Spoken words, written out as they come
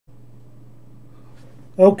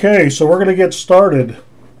Okay, so we're going to get started.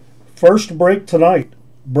 First break tonight,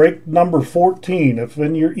 break number 14. If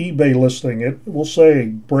in your eBay listing it will say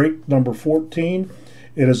break number 14,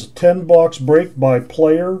 it is a 10-box break by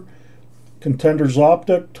player, Contenders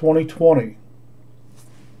Optic 2020.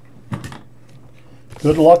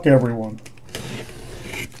 Good luck, everyone.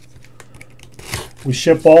 We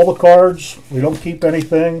ship all the cards. We don't keep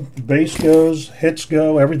anything. Base goes, hits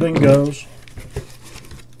go, everything goes.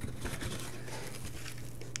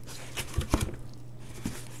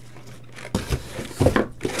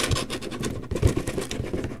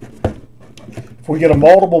 If we get a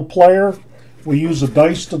multiple player, we use a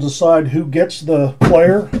dice to decide who gets the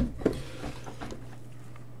player.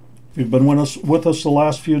 If you've been with us the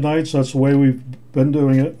last few nights, that's the way we've been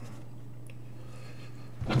doing it.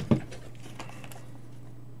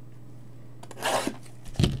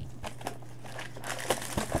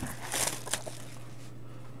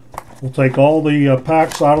 We'll take all the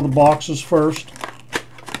packs out of the boxes first.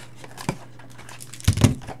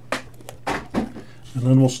 And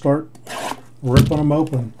then we'll start ripping them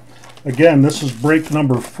open. Again, this is break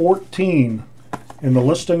number 14 in the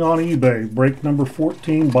listing on eBay. Break number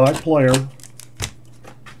 14 by player.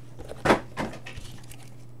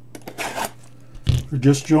 If you're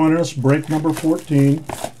just joining us, break number 14.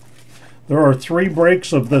 There are 3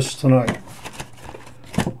 breaks of this tonight.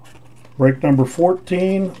 Break number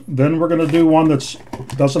 14, then we're going to do one that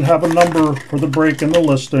doesn't have a number for the break in the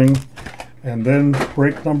listing, and then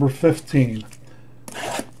break number 15.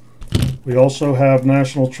 We also have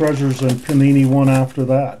National Treasures and Panini one after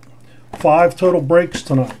that. 5 total breaks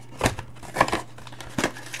tonight.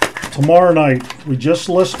 Tomorrow night, we just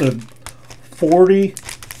listed 40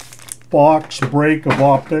 box break of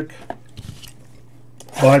Optic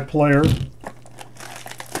by player.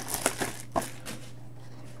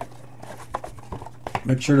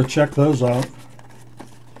 Make sure to check those out.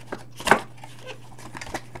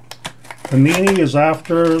 Panini is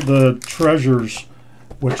after the Treasures,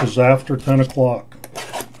 which is after 10 o'clock.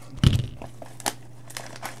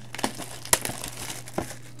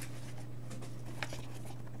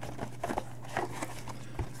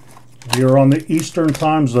 We are on the Eastern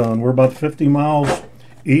time zone. We're about 50 miles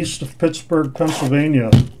east of Pittsburgh, Pennsylvania,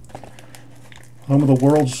 home of the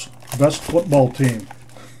world's best football team.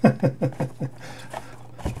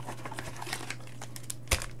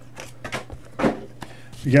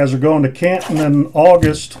 If you guys are going to Canton in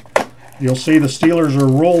August, you'll see the Steelers are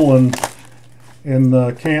rolling in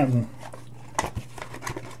Canton.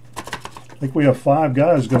 I think we have 5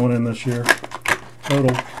 guys going in this year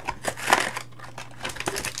total.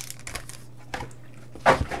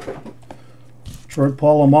 Troy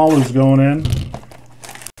Polamalu's going in.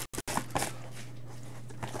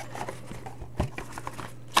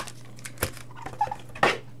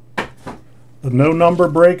 The no number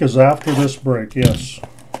break is after this break, yes.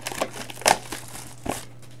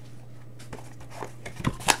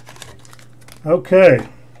 Okay,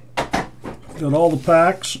 got all the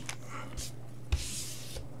packs,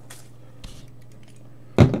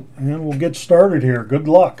 and we'll get started here. Good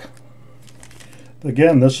luck.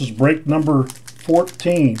 Again, this is break number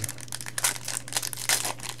 14.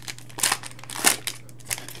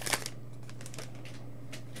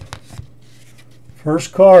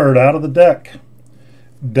 First card out of the deck,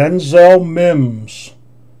 Denzel Mims.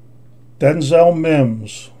 Denzel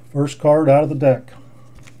Mims, first card out of the deck.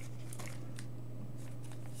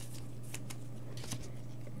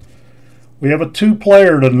 We have a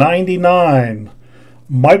 2-player to 99,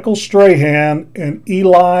 Michael Strahan and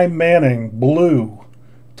Eli Manning, blue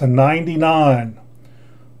to 99.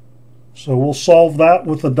 So we'll solve that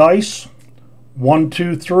with the dice. 1,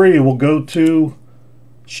 2, 3 will go to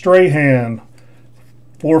Strahan.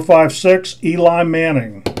 4, 5, 6, Eli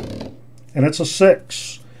Manning. And it's a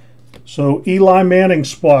 6. So Eli Manning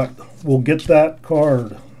spot will get that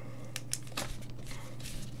card.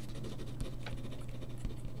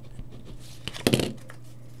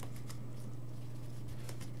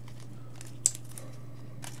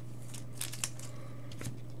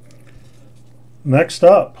 Next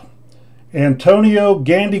up, Antonio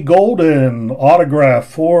Gandy Golden,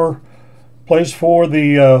 autograph plays for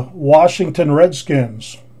the Washington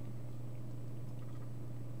Redskins.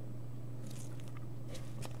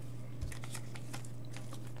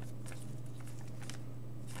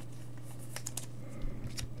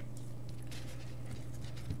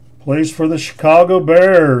 Plays for the Chicago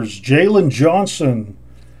Bears, Jalen Johnson.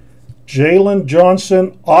 Jalen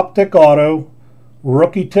Johnson, Optic Auto,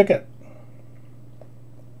 rookie ticket.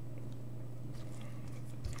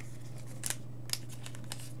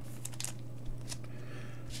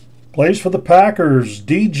 Plays for the Packers,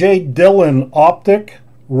 DJ Dillon, Optic,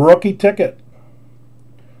 rookie ticket.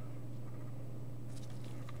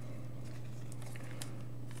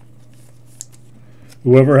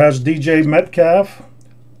 Whoever has DK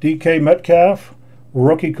Metcalf,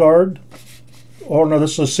 rookie card. Oh no,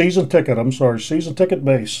 this is a season ticket. I'm sorry, season ticket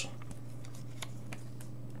base.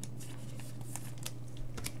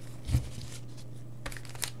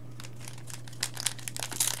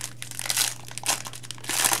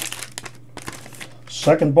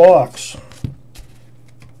 Second box.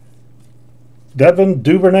 Devin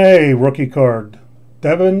Duvernay, rookie card.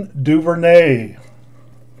 Devin Duvernay.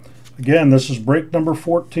 Again, this is break number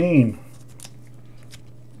 14.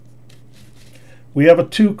 We have a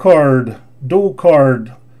 2-card, dual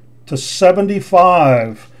card to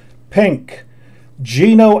 75. Pink.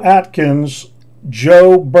 Geno Atkins,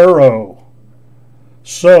 Joe Burrow.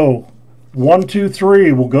 So, 1, 2,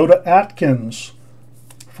 3 will go to Atkins.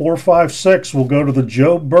 4, 5, 6 will go to the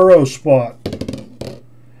Joe Burrow spot.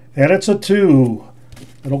 And it's a 2.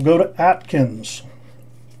 It'll go to Atkins.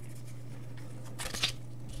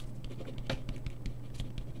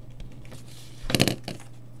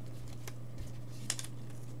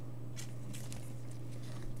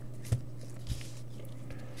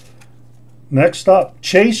 Next up,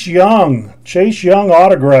 Chase Young. Chase Young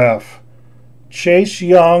autograph. Chase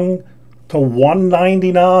Young to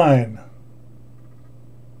 199.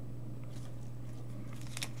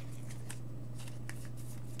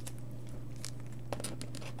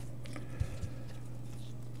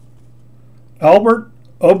 Albert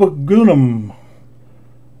Obagunum.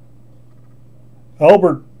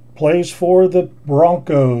 Albert plays for the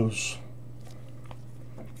Broncos.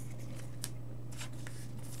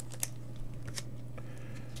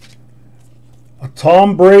 A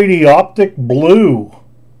Tom Brady Optic blue.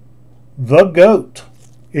 The GOAT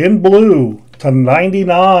in blue to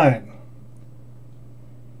 99.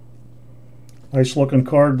 Nice looking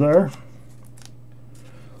card there.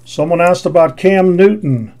 Someone asked about Cam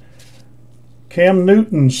Newton. Cam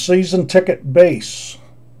Newton season ticket base.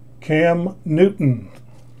 Cam Newton.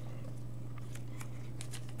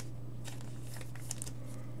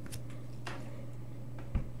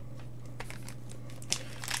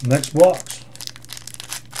 Next box.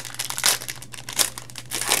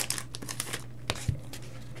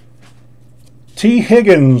 T.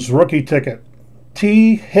 Higgins rookie ticket.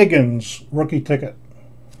 T. Higgins rookie ticket.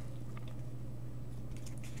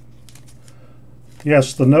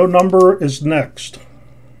 Yes, the no number is next.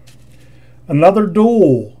 Another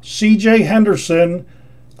duel. C.J. Henderson,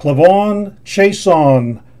 Clavon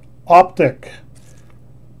Chason, Optic.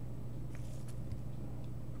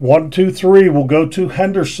 1, 2, 3 will go to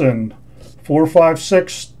Henderson. 4, 5,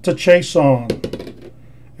 6 to Chason.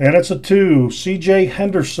 And it's a 2. C.J.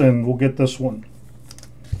 Henderson will get this one.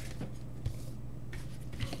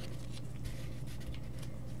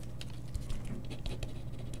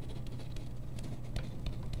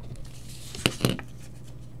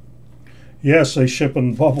 Yes, they ship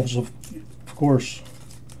in bubbles, of course.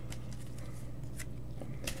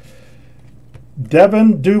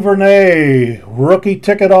 Devin Duvernay, rookie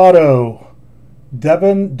ticket auto.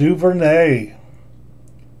 Devin Duvernay.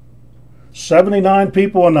 79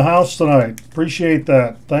 people in the house tonight. Appreciate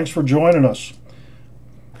that. Thanks for joining us.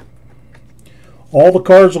 All the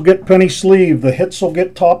cards will get penny sleeve. The hits will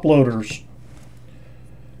get top loaders.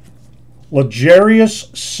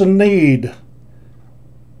 L'Jarius Sneed.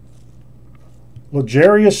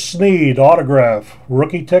 L'Jarius Sneed autograph,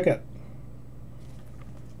 rookie ticket.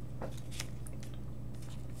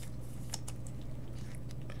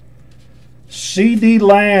 C.D.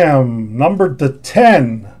 Lamb, numbered to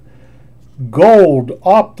 10. Gold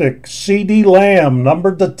Optic C.D. Lamb,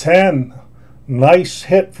 numbered to 10. Nice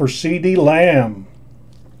hit for C.D. Lamb.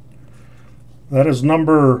 That is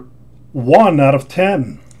number 1 out of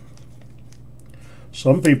 10.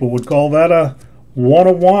 Some people would call that a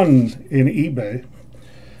 101 in eBay.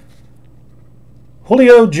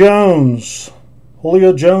 Julio Jones.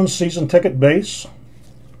 Julio Jones season ticket base.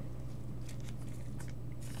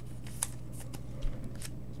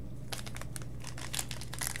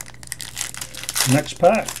 Next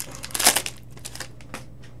pack.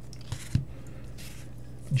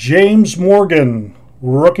 James Morgan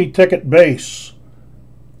rookie ticket base.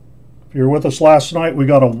 If you were with us last night, we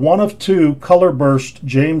got a 1 of 2 color burst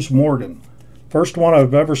James Morgan. First one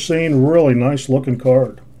I've ever seen. Really nice looking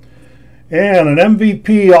card. And an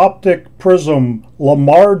MVP Optic Prism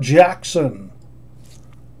Lamar Jackson.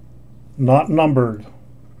 Not numbered.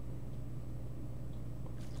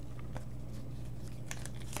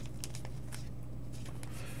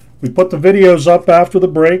 We put the videos up after the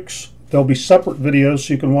breaks. There'll be separate videos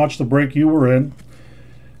so you can watch the break you were in.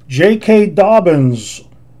 J.K. Dobbins,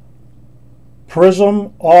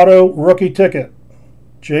 Prism Auto Rookie Ticket.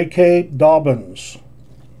 J.K. Dobbins.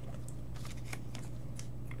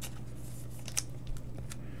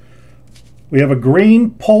 We have a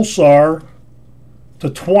green Pulsar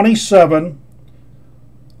 /27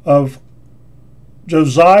 of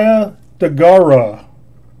Josiah DeGara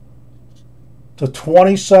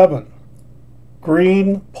 /27.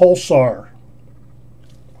 Green Pulsar.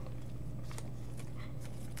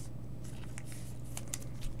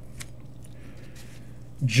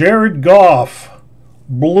 Jared Goff,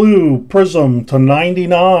 blue Prism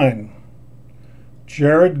 /99.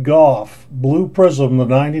 Jared Goff, blue Prism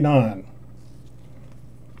 /99.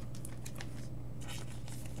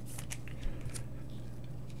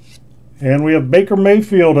 And we have Baker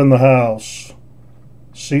Mayfield in the house.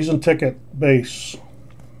 Season ticket base.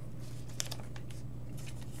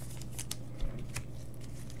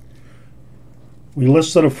 We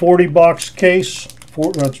listed a 40-box case,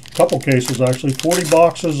 that's a couple cases actually, 40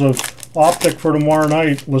 boxes of Optic for tomorrow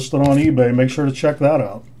night listed on eBay. Make sure to check that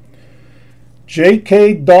out.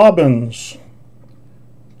 J.K. Dobbins.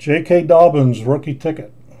 J.K. Dobbins, rookie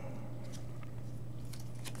ticket.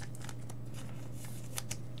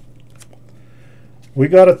 We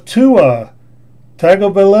got a Tua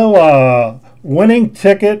Tagovailoa winning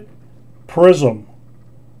ticket Prism.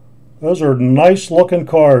 Those are nice looking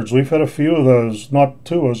cards. We've had a few of those, not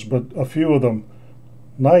Tua's, but a few of them.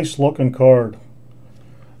 Nice looking card.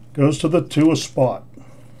 Goes to the Tua spot.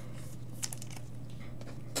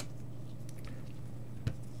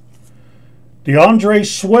 DeAndre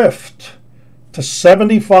Swift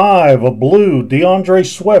 /75, a blue DeAndre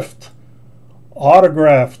Swift,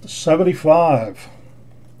 autographed 75.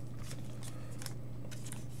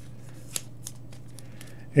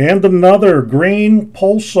 And another green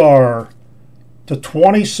Pulsar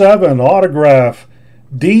 /27 autograph,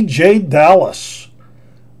 DJ Dallas.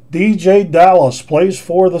 DJ Dallas plays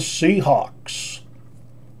for the Seahawks.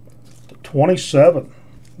 /27.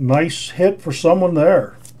 Nice hit for someone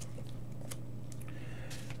there.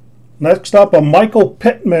 Next up, a Michael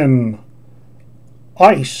Pittman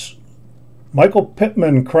Ice. Michael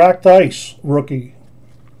Pittman cracked ice rookie.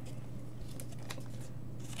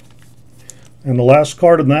 And the last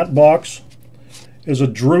card in that box is a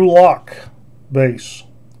Drew Lock base.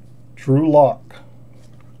 Drew Lock.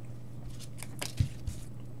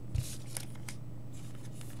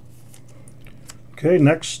 Okay,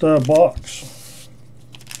 next box.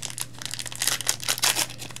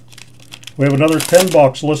 We have another 10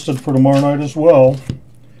 box listed for tomorrow night as well.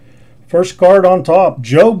 First card on top,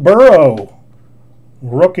 Joe Burrow.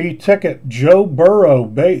 Rookie ticket, Joe Burrow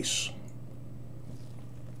base.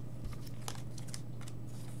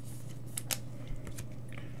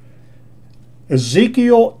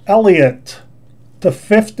 Ezekiel Elliott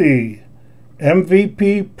 /50.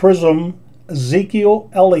 MVP Prism, Ezekiel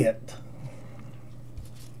Elliott.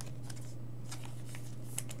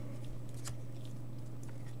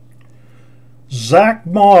 Zach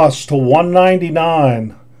Moss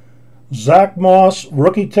 /199. Zach Moss,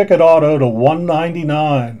 rookie ticket auto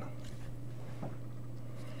 /199.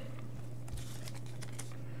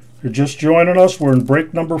 If you're just joining us, we're in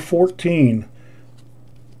break number 14.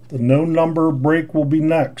 The no number break will be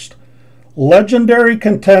next. Legendary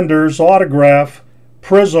Contenders autograph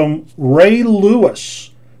Prism Ray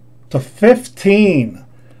Lewis /15.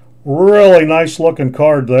 Really nice looking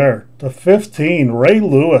card there. /15 Ray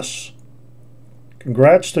Lewis.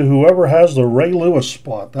 Congrats to whoever has the Ray Lewis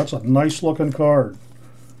spot. That's a nice looking card.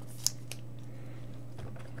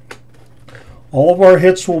 All of our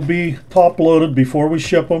hits will be top loaded before we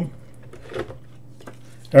ship them.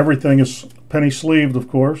 Everything is penny sleeved, of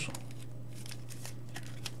course.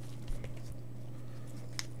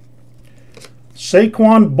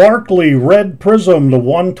 Saquon Barkley, red Prism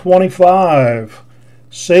 /125.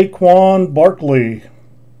 Saquon Barkley.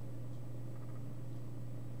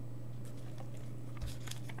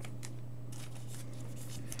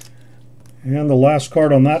 And the last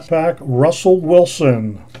card on that pack, Russell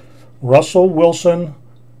Wilson. Russell Wilson,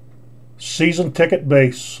 season ticket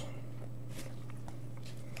base.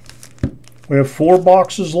 We have 4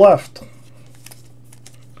 boxes left.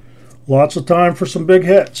 Lots of time for some big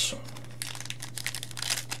hits.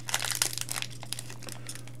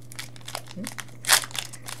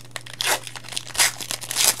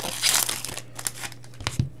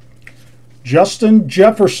 Justin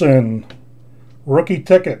Jefferson, rookie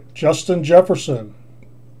ticket, Justin Jefferson.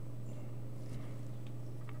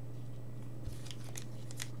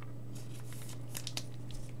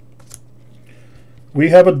 We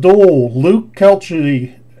have a dual, Luke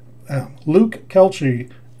Kelce Luke Kelce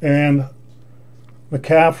and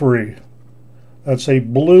McCaffrey. That's a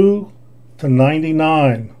blue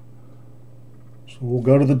 /99. So we'll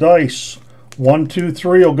go to the dice. 1, 2,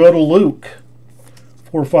 3 will go to Luke.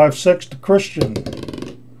 4, 5, 6 to Christian.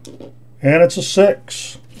 And it's a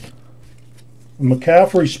 6. The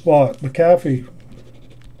McCaffrey spot. McCaffrey.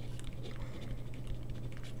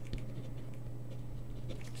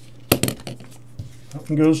 That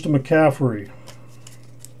one goes to McCaffrey.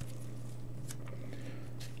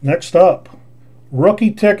 Next up,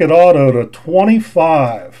 rookie ticket auto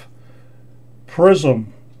 /25.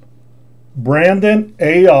 Prism. Brandon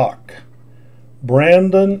Ayuk.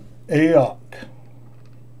 Brandon Ayuk.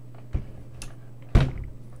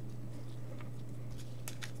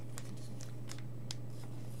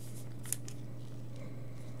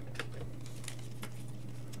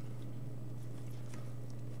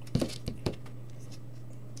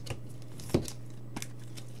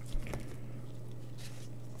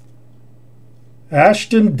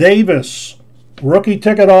 Ashton Davis, rookie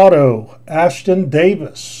ticket auto, Ashton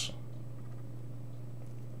Davis.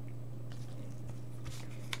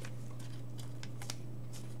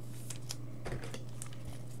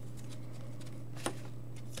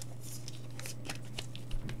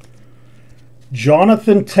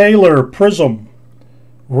 Jonathan Taylor, Prism,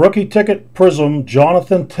 rookie ticket Prism,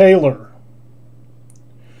 Jonathan Taylor.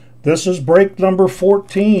 This is break number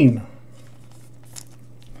 14.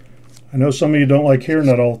 I know some of you don't like hearing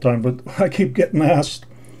that all the time, but I keep getting asked.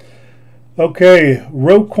 Okay,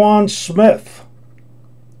 Roquan Smith,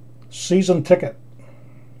 season ticket.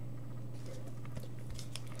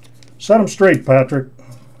 Set them straight, Patrick.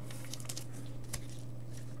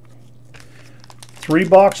 3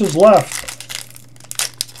 boxes left.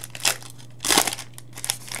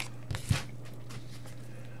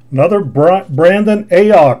 Another Brandon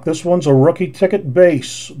Ayuk. This one's a rookie ticket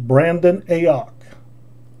base. Brandon Ayuk.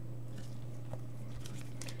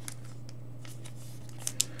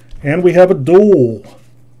 And we have a duel.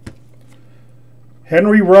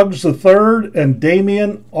 Henry Ruggs III and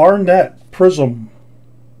Damian Arnett, Prism.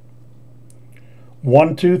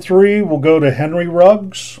 1, 2, 3 will go to Henry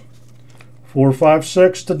Ruggs. 4, 5,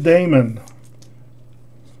 6 to Damon.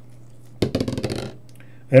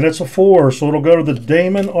 And it's a 4, so it'll go to the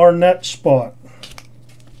Damon Arnett spot.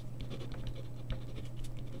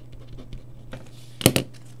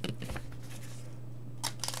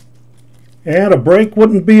 And a break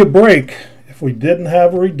wouldn't be a break if we didn't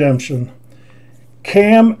have a redemption.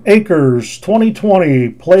 Cam Akers, 2020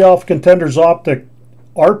 Playoff Contenders Optic,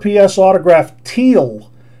 RPS autograph teal,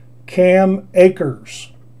 Cam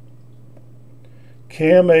Akers.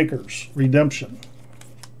 Cam Akers, redemption.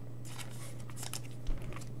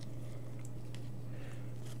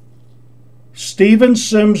 Steven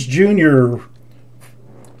Sims Jr.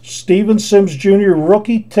 Steven Sims Jr.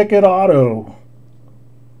 rookie ticket auto.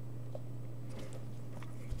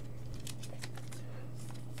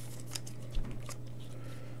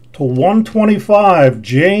 /125,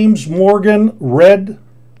 James Morgan, red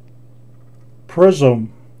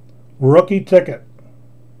Prism, rookie ticket.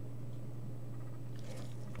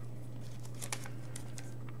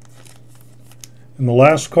 And the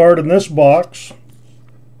last card in this box,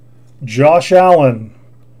 Josh Allen.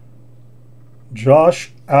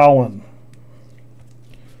 Josh Allen.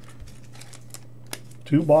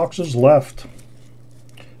 2 boxes left.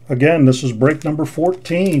 Again, this is break number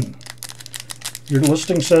 14. Your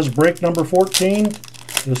listing says break number 14.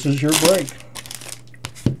 This is your break.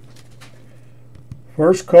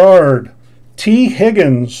 First card, T.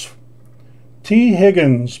 Higgins. T.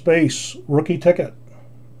 Higgins, base, rookie ticket.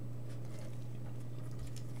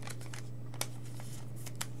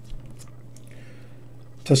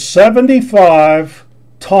 /75,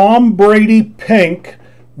 Tom Brady pink,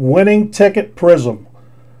 winning ticket Prism.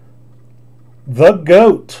 The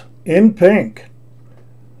GOAT in pink.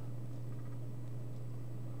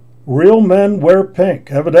 Real men wear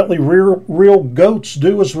pink. Evidently, real goats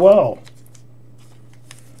do as well.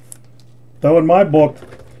 Though in my book,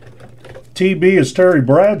 TB is Terry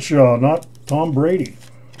Bradshaw, not Tom Brady.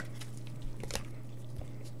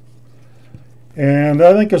 And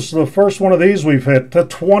I think it's the first one of these we've hit.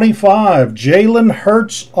 /25, Jalen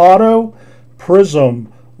Hurts auto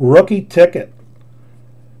Prism, rookie ticket.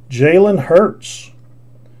 Jalen Hurts.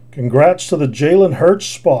 Congrats to the Jalen Hurts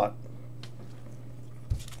spot.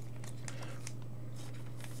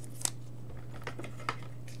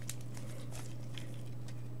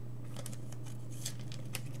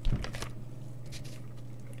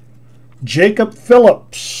 Jacob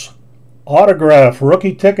Phillips, autograph,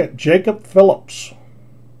 rookie ticket, Jacob Phillips.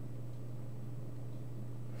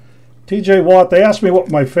 TJ Watt, they asked me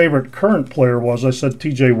what my favorite current player was. I said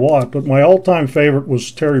TJ Watt, but my all-time favorite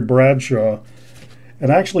was Terry Bradshaw.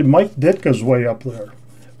 And actually Mike Ditka's way up there.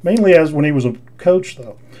 Mainly as when he was a coach,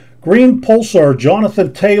 though. Green Pulsar,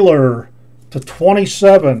 Jonathan Taylor to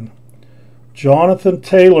 27. Jonathan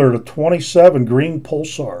Taylor to 27, Green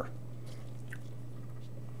Pulsar.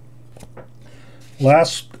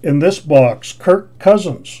 Last in this box, Kirk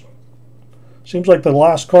Cousins. Seems like the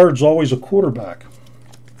last card's always a quarterback.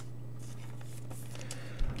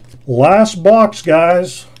 Last box,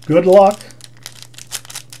 guys. Good luck.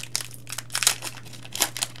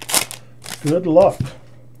 Good luck.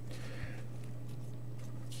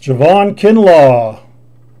 Javon Kinlaw,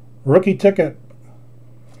 rookie ticket.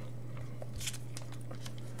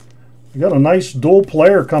 We got a nice dual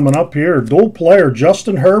player coming up here. Dual player,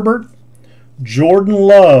 Justin Herbert, Jordan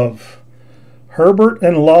Love. Herbert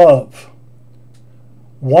and Love.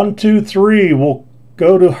 1, 2, 3 will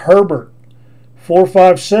go to Herbert. 4,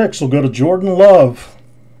 5, 6 will go to Jordan Love.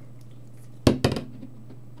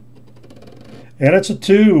 And it's a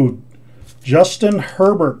 2. Justin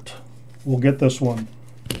Herbert will get this one.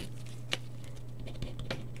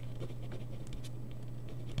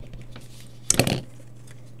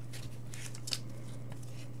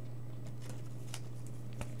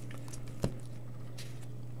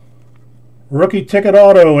 Rookie ticket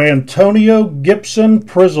auto, Antonio Gibson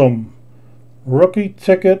Prism. Rookie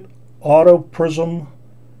ticket auto Prism,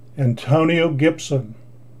 Antonio Gibson.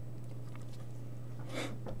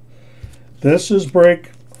 This is break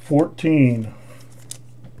 14.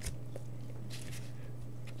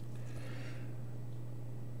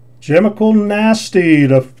 Jimical Nasty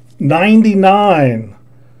to 99.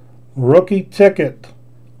 Rookie ticket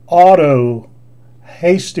auto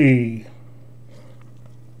Hasty.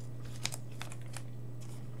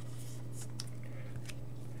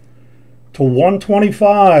 To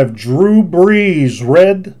 125, Drew Brees,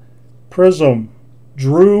 red prism,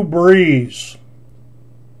 Drew Brees.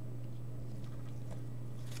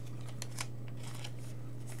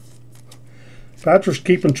 Patrick's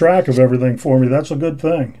keeping track of everything for me. That's a good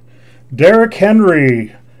thing. Derrick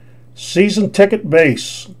Henry, season ticket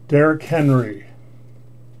base, Derrick Henry.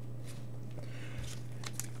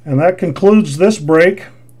 And that concludes this break.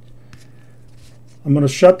 I'm going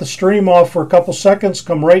to shut the stream off for a couple seconds,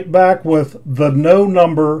 come right back with the no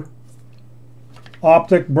number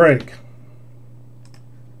Optic break.